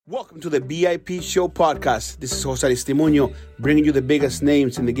Welcome to the BIP Show podcast. This is Jose Testimonio, bringing you the biggest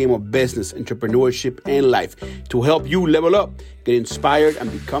names in the game of business, entrepreneurship, and life to help you level up, get inspired,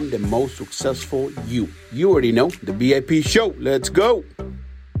 and become the most successful you. You already know, the BIP Show. Let's go.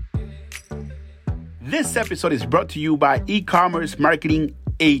 This episode is brought to you by e-commerce marketing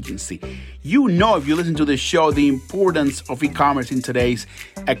agency. You know, if you listen to this show, the importance of e-commerce in today's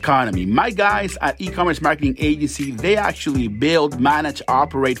economy. My guys at e-commerce marketing agency, they actually build, manage,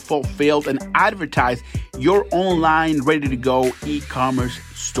 operate, fulfill, and advertise your online, ready-to-go e-commerce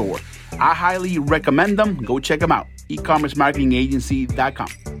store. I highly recommend them. Go check them out. e-commercemarketingagency.com.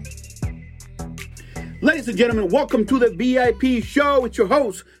 Ladies and gentlemen, welcome to the BIP Show. It's your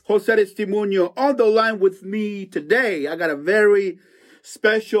host, Jose Testimonio. On the line with me today, I got a very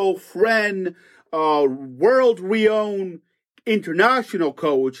special friend, world-renowned international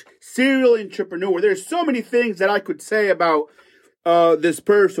coach, serial entrepreneur. There's so many things that I could say about this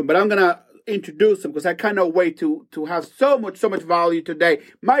person, but I'm going to introduce him because I cannot wait to have so much value today.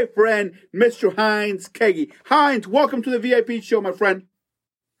 My friend, Mr. Heinz Kaegi. Heinz, welcome to the VIP Show, my friend.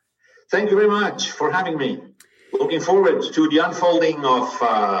 Thank you very much for having me. Looking forward to the unfolding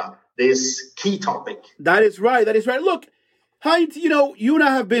of this key topic. That is right. Look, Heinz, you know, you and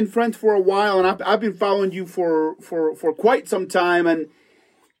I have been friends for a while, and I've been following you for quite some time, and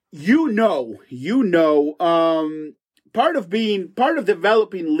part of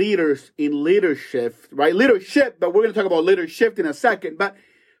developing leaders in leadership, right? Leadership, but we're going to talk about leadership in a second. But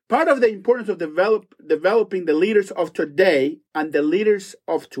part of the importance of developing the leaders of today and the leaders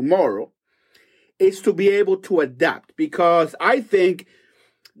of tomorrow is to be able to adapt, because I think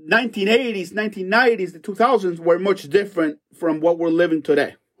 1980s, 1990s, the 2000s were much different from what we're living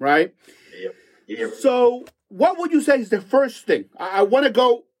today, right? Yep. So what would you say is the first thing? I want to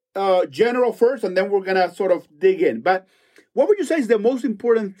go general first, and then we're going to sort of dig in. But what would you say is the most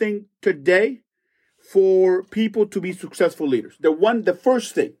important thing today for people to be successful leaders? The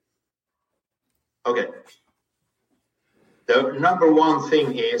first thing. Okay. The number one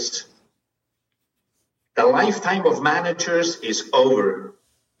thing is the lifetime of managers is over.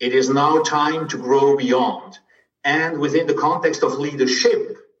 It is now time to grow beyond. And within the context of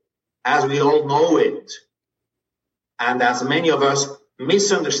leadership, as we all know it, and as many of us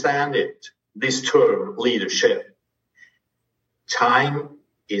misunderstand it, this term, leadership, time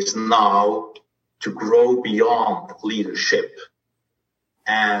is now to grow beyond leadership.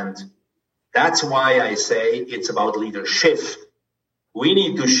 And that's why I say it's about leadership. We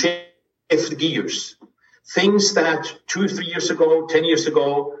need to shift gears. Things that 2, 3 years ago, 10 years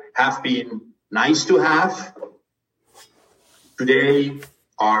ago have been nice to have, today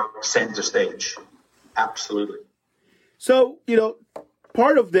are center stage. Absolutely. So, you know,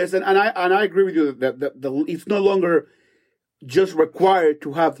 part of this, and I agree with you that it's no longer just required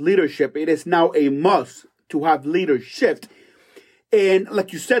to have leadership. It is now a must to have leadership. And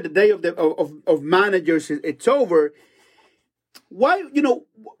like you said, the day of managers, it's over. Why, you know,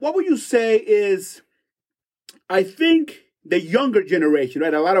 what would you say is, I think the younger generation,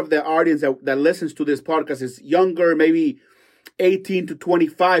 right? A lot of the audience that listens to this podcast is younger, maybe 18 to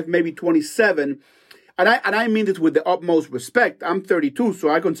 25, maybe 27. And I mean this with the utmost respect. I'm 32, so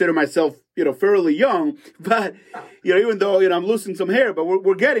I consider myself, you know, fairly young. But, you know, even though, you know, I'm losing some hair, but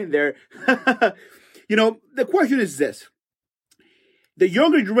we're getting there. You know, the question is this. The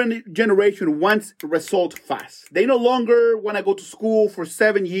younger generation wants results fast. They no longer want to go to school for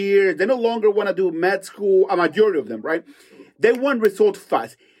 7 years. They no longer want to do med school, a majority of them, right? They want results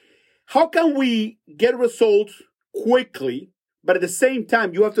fast. How can we get results quickly, but at the same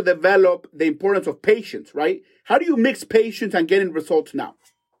time, you have to develop the importance of patience, right? How do you mix patience and getting results now?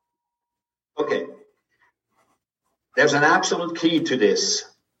 Okay. There's an absolute key to this.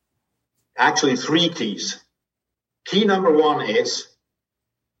 Actually, 3 keys. Key number 1 is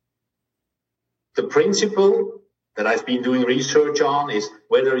the principle that I've been doing research on is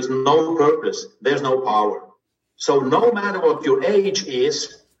where there is no purpose, there's no power. So no matter what your age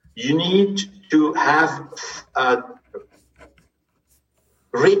is, you need to have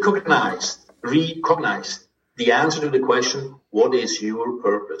recognized the answer to the question, what is your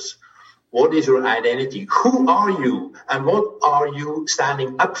purpose? What is your identity? Who are you? And what are you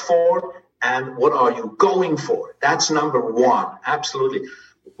standing up for? And what are you going for? That's number 1, absolutely.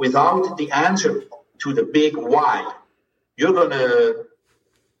 Without the answer to the big why, you're going to,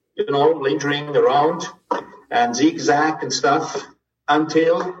 you know, lingering around and zigzag and stuff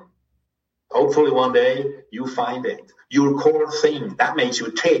until hopefully one day you find it. Your core thing that makes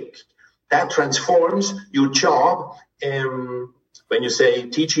you tick. That transforms your job. When you say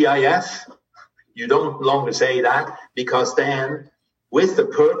TGIF, you don't longer say that, because then with the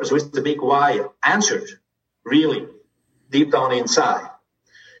purpose, with the big why answered, really, deep down inside,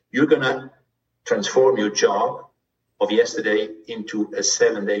 you're going to transform your job of yesterday into a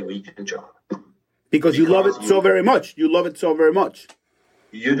 7-day weekend job. Because you love it so very much. You love it so very much.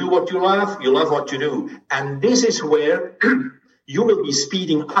 You do what you love what you do. And this is where you will be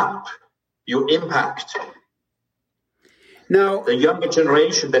speeding up your impact. Now, the younger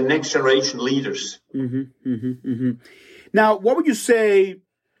generation, the next generation leaders. Now, what would you say,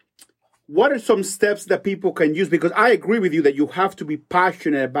 what are some steps that people can use? Because I agree with you that you have to be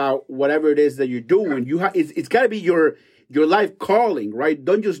passionate about whatever it is that you're doing. It's got to be your life calling, right?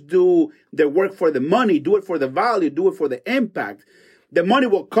 Don't just do the work for the money. Do it for the value. Do it for the impact. The money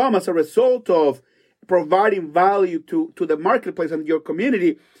will come as a result of providing value to the marketplace and your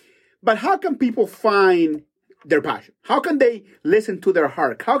community. But how can people find their passion? How can they listen to their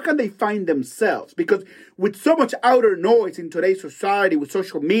heart? How can they find themselves? Because with so much outer noise in today's society, with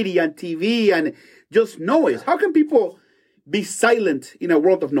social media and TV and just noise, how can people be silent in a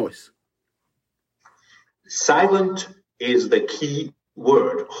world of noise? Silent is the key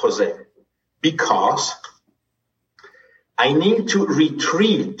word, Jose, because I need to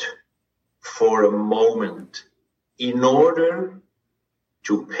retreat for a moment in order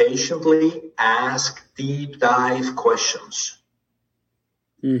to patiently ask deep dive questions.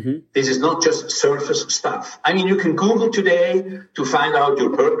 This is not just surface stuff. I mean, you can Google today to find out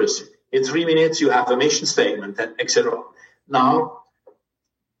your purpose. In 3 minutes, you have a mission statement, etc. Now,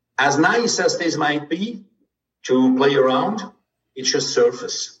 as nice as this might be to play around, it's just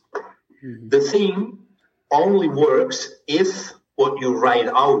surface. The thing only works if what you write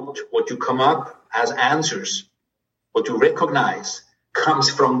out, what you come up as answers, what you recognize, comes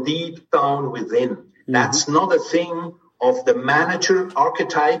from deep down within. That's not a thing of the manager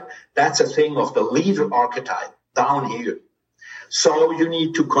archetype. That's a thing of the leader archetype down here. So you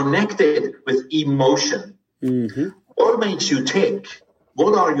need to connect it with emotion. What makes you tick?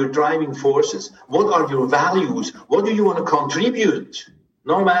 What are your driving forces? What are your values? What do you want to contribute?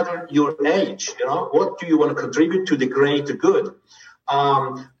 No matter your age, what do you want to contribute to the greater good?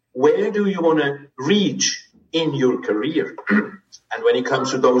 Where do you want to reach in your career? And when it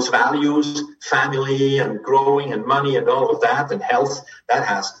comes to those values, family and growing and money and all of that and health, that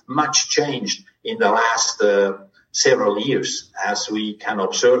has much changed in the last several years, as we can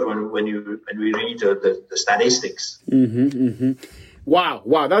observe when we read the statistics.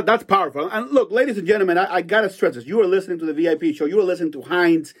 Wow, that's powerful. And look, ladies and gentlemen, I got to stress this. You are listening to the VIP show. You are listening to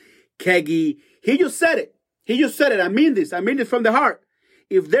Heinz, Kaegi. He just said it. I mean this from the heart.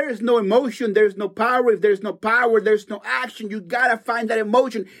 If there is no emotion, there's no power. If there's no power, there's no action. You got to find that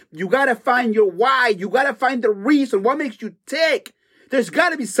emotion. You got to find your why. You got to find the reason. What makes you tick? There's got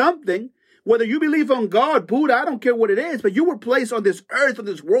to be something. Whether you believe on God, Buddha, I don't care what it is, but you were placed on this earth, on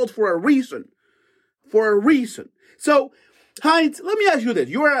this world for a reason. So, Heinz, let me ask you this.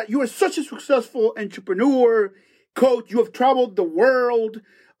 You are such a successful entrepreneur, coach. You have traveled the world.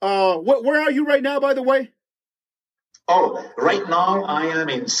 Where are you right now, by the way? Oh, right now I am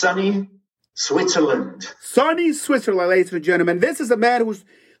in sunny Switzerland. Sunny Switzerland, ladies and gentlemen. This is a man who's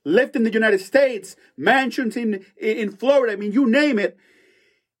lived in the United States, mansions in Florida. I mean, you name it.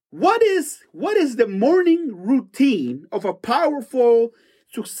 What is the morning routine of a powerful,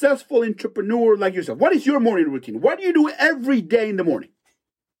 successful entrepreneur like yourself? What is your morning routine? What do you do every day in the morning?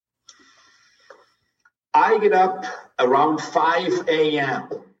 I get up around 5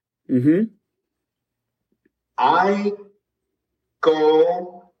 a.m. I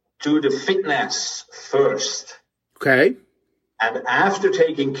go to the fitness first. Okay. And after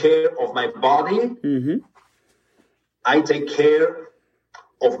taking care of my body, I take care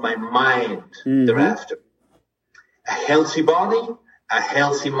of my mind thereafter. A healthy body, a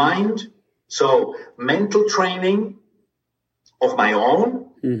healthy mind. So mental training of my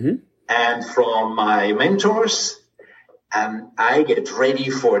own and from my mentors. And I get ready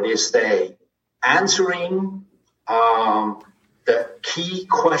for this day, answering the key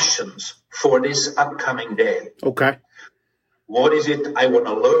questions for this upcoming day. Okay. What is it I want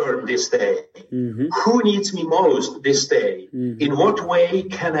to learn this day? Who needs me most this day? In what way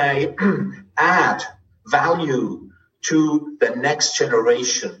can I add value to the next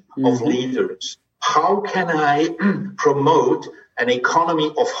generation of leaders? How can I promote an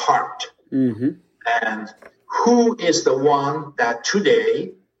economy of heart? And who is the one that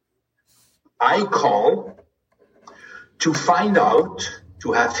today I call to find out,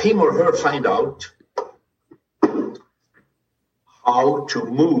 to have him or her find out how to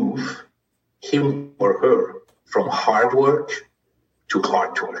move him or her from hard work to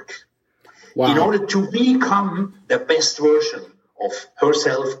hard work. Wow. In order to become the best version of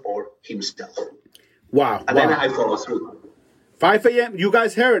herself or himself. Wow. And then I follow through. 5 a.m. You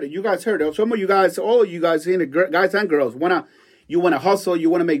guys heard it. Some of you guys, all of you guys, guys and girls, you wanna hustle. You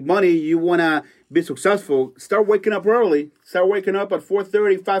wanna make money. You wanna be successful. Start waking up early. Start waking up at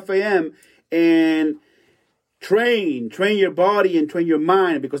 4:30, 5 a.m. and train your body and train your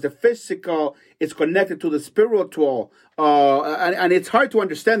mind, because the physical is connected to the spiritual, and it's hard to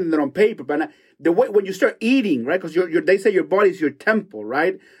understand that on paper. But the way when you start eating, right? Because they say your body is your temple,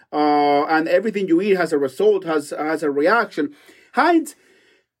 right? And everything you eat has a result, has a reaction. Heinz,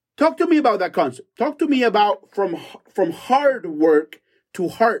 talk to me about that concept. Talk to me about from hard work to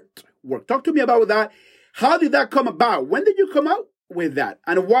heart work. Talk to me about that. How did that come about? When did you come out with that?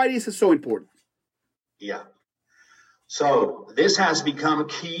 And why is it so important? Yeah. So this has become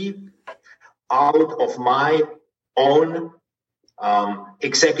key out of my own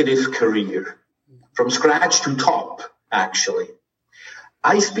executive career, from scratch to top, actually.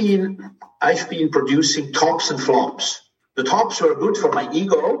 I've been producing tops and flops. The tops were good for my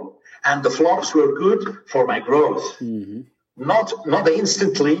ego, and the flops were good for my growth. Mm-hmm. Not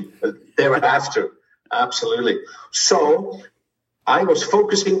instantly, but thereafter. Absolutely. So I was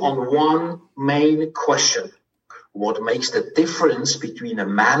focusing on one main question. What makes the difference between a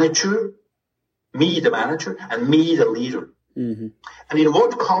manager, me the manager, and me the leader? Mm-hmm. And in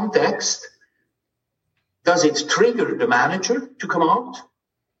what context does it trigger the manager to come out?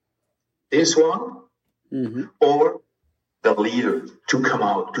 This one? Mm-hmm. Or the leader to come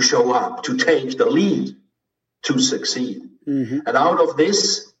out, to show up, to take the lead, to succeed? Mm-hmm. And out of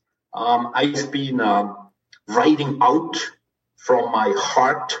this, I've been writing out from my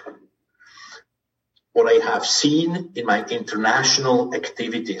heart what I have seen in my international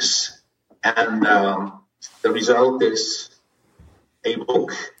activities. And the result is a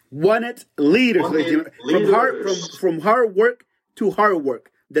book. Leaders. From hard work to hard work.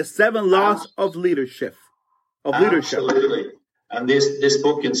 The 7 laws of leadership. Absolutely. And this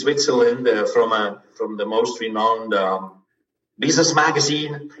book in Switzerland from the most renowned business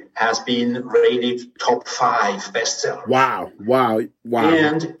magazine has been rated top 5 bestseller. Wow.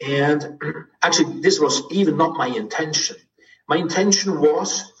 And actually, this was even not my intention. My intention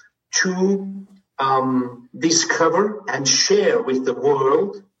was to discover and share with the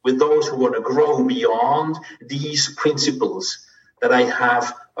world, with those who want to grow beyond these principles that I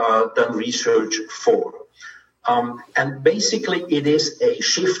have done research for. And basically, it is a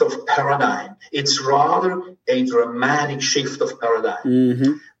shift of paradigm. It's rather a dramatic shift of paradigm.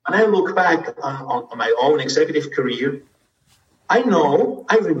 Mm-hmm. When I look back on my own executive career, I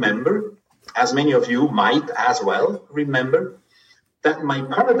remember, as many of you might as well remember, that my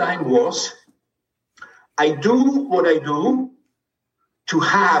paradigm was, I do what I do to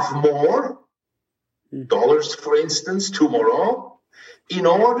have more dollars, for instance, tomorrow, in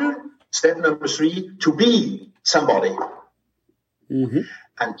order, step number 3, to be somebody. Mm-hmm.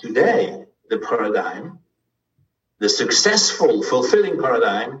 And today, the paradigm, the successful, fulfilling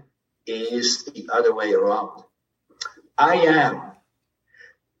paradigm, is the other way around. I am,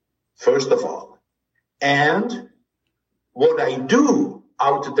 first of all, and what I do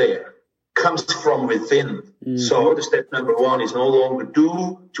out there comes from within. Mm-hmm. So the step number 1 is no longer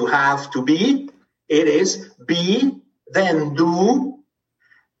do, to have, to be. It is be, then do,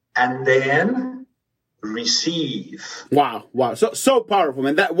 and then receive. Wow. So powerful,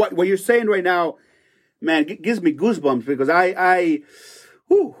 man. That what you're saying right now, man, gives me goosebumps, because I've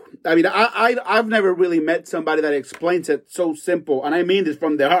never really met somebody that explains it so simple, and I mean this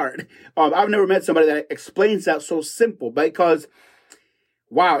from the heart. I've never met somebody that explains that so simple, because,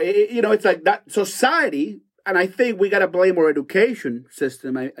 wow, it's like that society, and I think we got to blame our education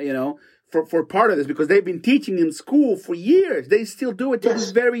system, for part of this, because they've been teaching in school for years. They still do it to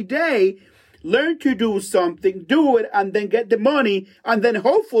this very day. Learn to do something, do it, and then get the money, and then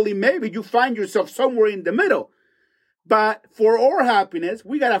hopefully maybe you find yourself somewhere in the middle. But for our happiness,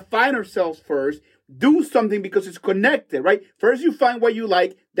 we got to find ourselves first, do something because it's connected, right? First you find what you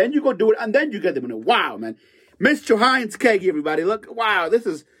like, then you go do it, and then you get the money. Wow, man. Mr. Heinz Kaegi, everybody. Look, wow, this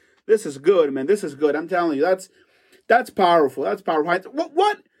is good, man. This is good. I'm telling you, that's powerful. That's powerful. Heinz,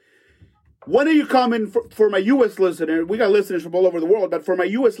 when are you coming for my U.S. listeners? We got listeners from all over the world, but for my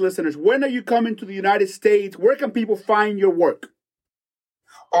U.S. listeners, when are you coming to the United States? Where can people find your work?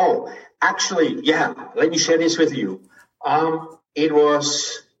 Oh, actually, yeah. Let me share this with you. It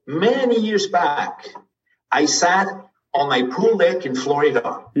was many years back. I sat on my pool deck in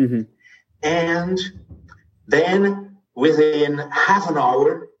Florida. Mm-hmm. And then within half an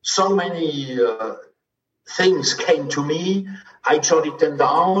hour, so many things came to me. I jotted them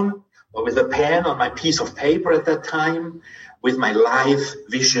down with a pen on my piece of paper at that time. with my life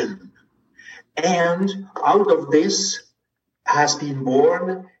vision. And out of this has been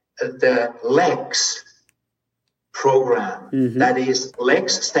born the LEX program. Mm-hmm. That is,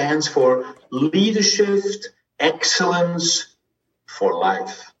 LEX stands for Leadership Excellence for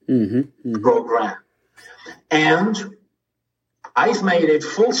Life program. And I've made it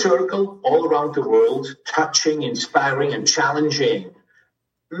full circle all around the world, touching, inspiring, and challenging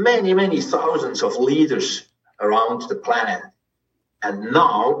many, many thousands of leaders around the planet. And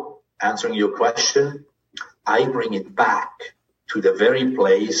now, answering your question, I bring it back to the very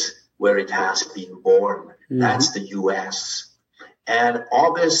place where it has been born. Mm-hmm. That's the U.S. And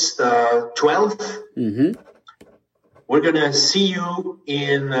August 12th, we're going to see you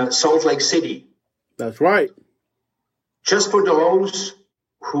in Salt Lake City. That's right. Just for those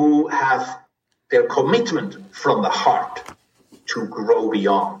who have their commitment from the heart to grow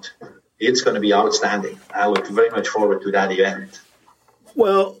beyond. It's going to be outstanding. I look very much forward to that event.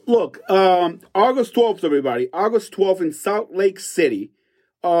 Well, look, August 12th, everybody. August 12th in Salt Lake City.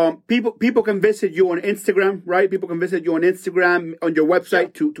 People can visit you on Instagram, right? People can visit you on Instagram, on your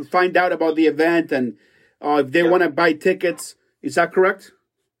website to find out about the event and if they want to buy tickets. Is that correct?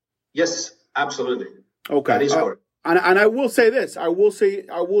 Yes, absolutely. Okay. That is correct. And I will say this. I will say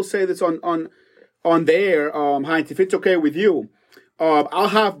this on the air, Heinz, if it's okay with you. I'll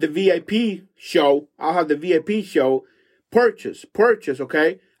have the VIP show. Purchase,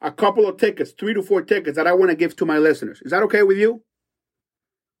 okay? A couple of tickets, 3 to 4 tickets that I want to give to my listeners. Is that okay with you?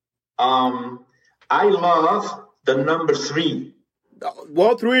 I love the number 3.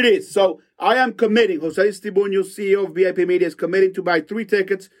 Well, 3 it is. So I am committing. Jose Estibuño, CEO of VIP Media, is committing to buy 3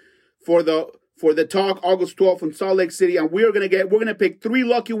 tickets for the talk August 12th in Salt Lake City, and we're gonna pick 3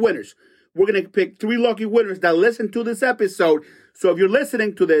 lucky winners. We're gonna pick 3 lucky winners that listen to this episode. So if you're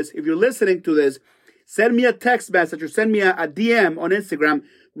listening to this, send me a text message or send me a DM on Instagram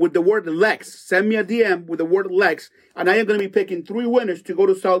with the word Lex. Send me a DM with the word Lex, and I am gonna be picking 3 winners to go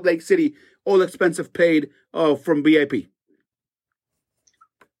to Salt Lake City, all expenses paid from VIP.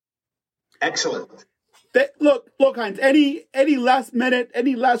 Excellent. Look, Heinz, any last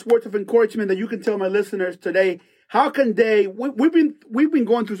words of encouragement that you can tell my listeners today? How can they? We've been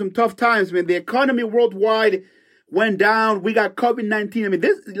going through some tough times. I mean, the economy worldwide went down. We got COVID-19. I mean,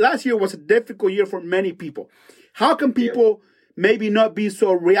 this last year was a difficult year for many people. How can people maybe not be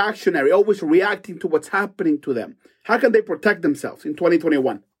so reactionary, always reacting to what's happening to them? How can they protect themselves in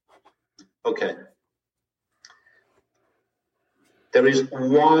 2021? Okay. There is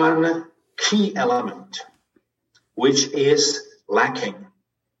one key element which is lacking,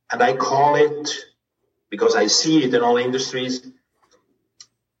 and I call it, because I see it in all industries,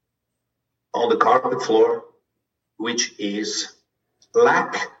 on the carpet floor, which is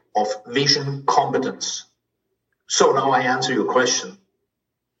lack of vision competence. So now I answer your question.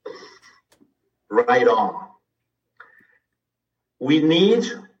 Right on. We need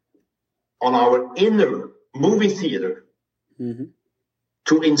on our inner movie theater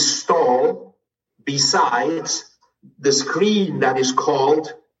to install, besides the screen that is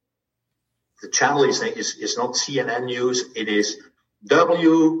called, the channel is not CNN News, it is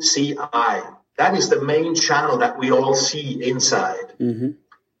WCI. That is the main channel that we all see inside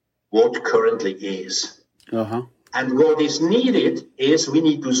what currently is. And what is needed is we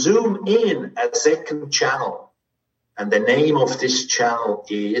need to zoom in a second channel. And the name of this channel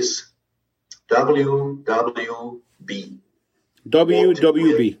is WWB.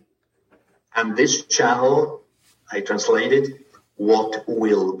 WWB. And this channel, I translated, what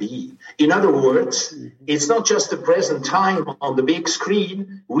will be. In other words, it's not just the present time on the big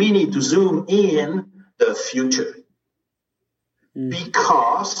screen. We need to zoom in the future.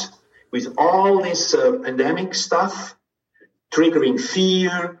 Because with all this pandemic stuff, triggering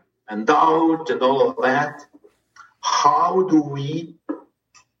fear and doubt and all of that, how do we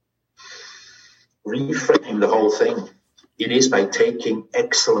reframe the whole thing? It is by taking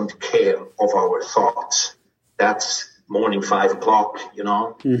excellent care of our thoughts. That's morning 5 o'clock, you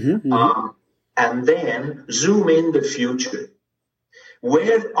know. And then zoom in the future.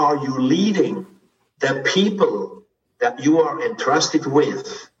 Where are you leading the people that you are entrusted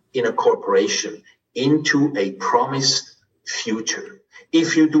with in a corporation into a promised future?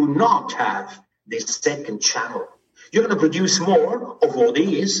 If you do not have this second channel, you're going to produce more of what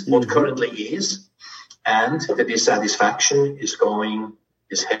is, what currently is, and the dissatisfaction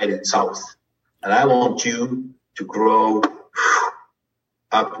is headed south. And I want you to grow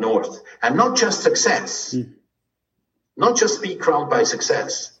up north. And not just success, not just be crowned by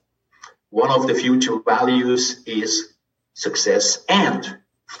success. One of the future values is success and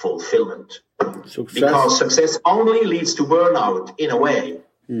fulfillment. Because success only leads to burnout in a way.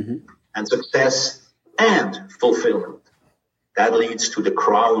 And success and fulfillment, that leads to the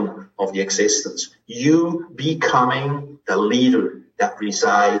crown of the existence. You becoming the leader that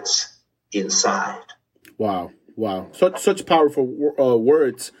resides inside. Wow. Such powerful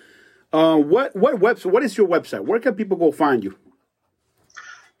words. What is your website? Where can people go find you?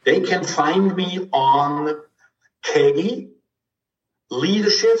 They can find me on Kaegi,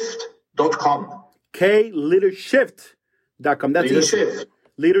 leadership.com. Leadership.com. That's Leadership.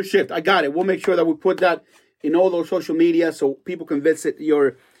 Leadership. I got it. We'll make sure that we put that in all those social media so people can visit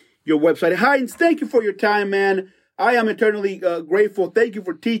your website. Heinz, thank you for your time, man. I am eternally grateful. Thank you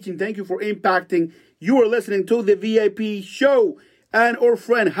for teaching. Thank you for impacting. You are listening to the VIP show. And our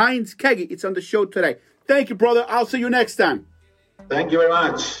friend Heinz Kaegi, it's on the show today. Thank you, brother. I'll see you next time. Thank you very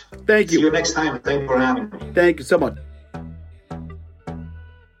much. Thank you. See you next time. Thank you for having me. Thank you so much.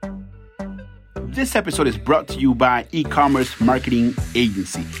 This episode is brought to you by E-Commerce Marketing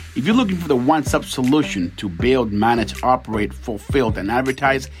Agency. If you're looking for the one-stop solution to build, manage, operate, fulfill, and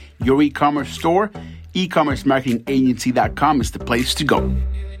advertise your e-commerce store, ecommercemarketingagency.com is the place to go.